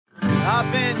I've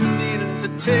been needing to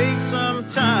take some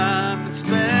time and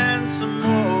spend some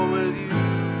more with you,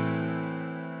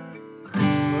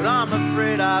 but I'm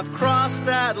afraid I've crossed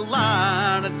that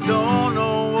line. I don't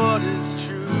know what is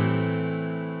true.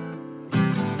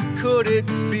 Could it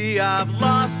be I've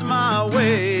lost my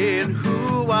way and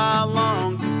who I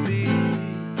long to be?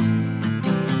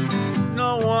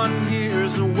 No one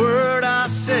hears a word I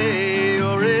say,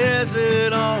 or is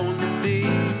it only me?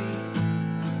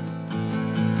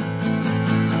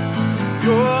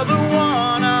 You're the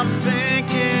one I'm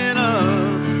thinking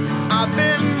of. I've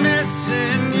been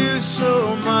missing you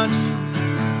so much.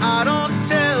 I don't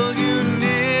tell you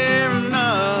near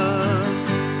enough.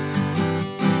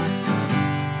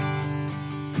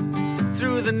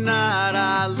 Through the night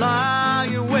I lie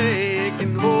awake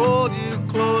and hold you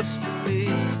close to me,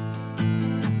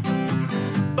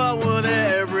 but with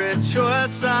every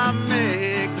choice I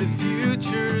make, the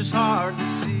future's hard to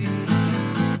see.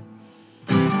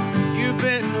 You've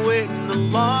been waiting a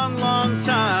long, long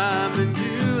time, and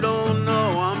you don't know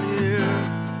I'm here.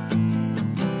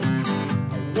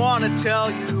 I wanna tell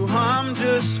you I'm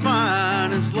just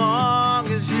fine as long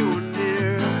as you are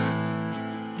near.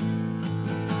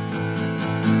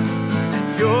 And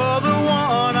you're the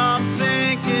one I'm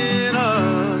thinking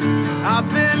of. I've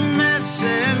been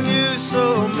missing you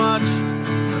so much.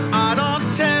 I don't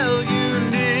tell you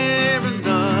near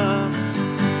enough.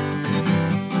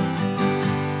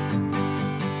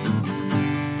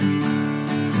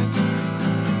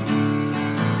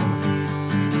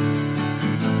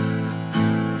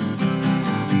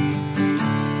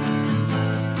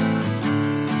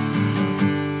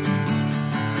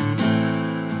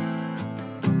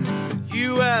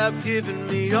 You have given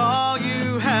me all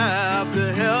you have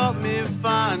to help me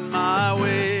find my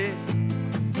way.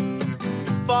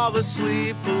 Fall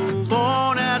asleep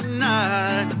alone at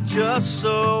night just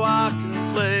so I can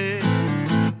play.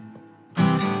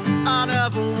 I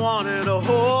never wanted to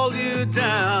hold you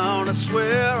down. I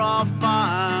swear I'll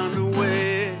find a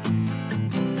way.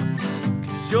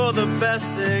 'Cause you're the best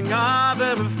thing I've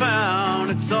ever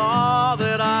found. It's all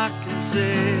that I can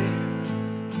say.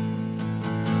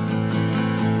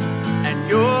 And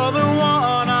you're the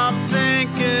one I'm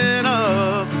thinking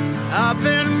of. I've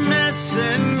been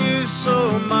missing you so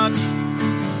much.